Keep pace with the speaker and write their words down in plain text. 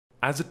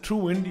As a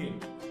true Indian,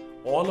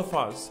 all of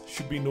us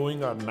should be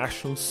knowing our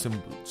national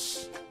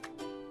symbols.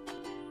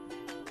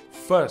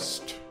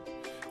 First,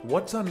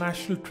 what's our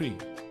national tree?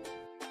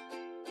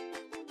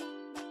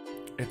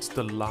 It's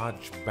the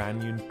large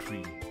banyan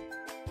tree.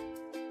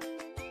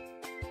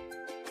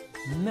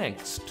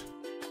 Next,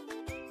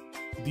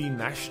 the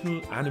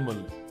national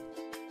animal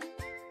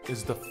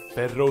is the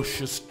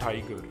ferocious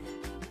tiger.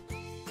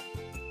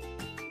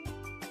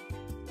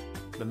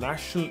 The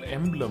national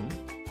emblem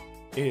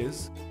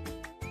is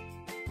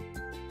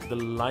the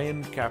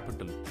lion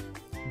capital.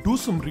 Do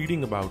some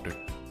reading about it.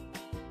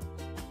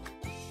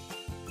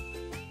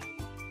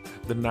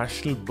 The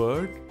national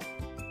bird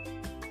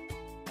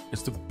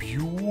is the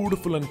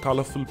beautiful and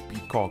colorful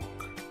peacock.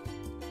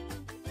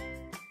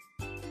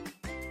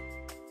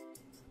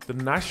 The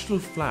national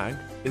flag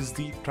is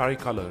the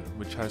tricolor,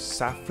 which has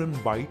saffron,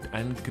 white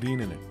and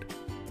green in it.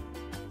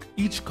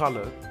 Each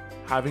color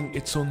having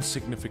its own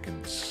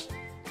significance.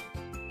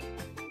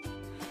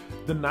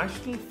 The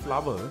national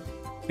flower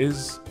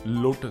is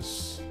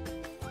lotus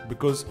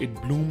because it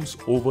blooms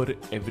over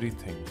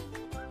everything.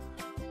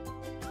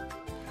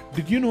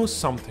 Did you know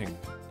something?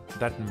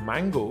 That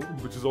mango,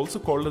 which is also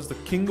called as the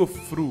king of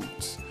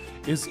fruits,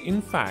 is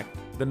in fact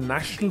the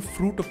national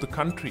fruit of the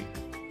country.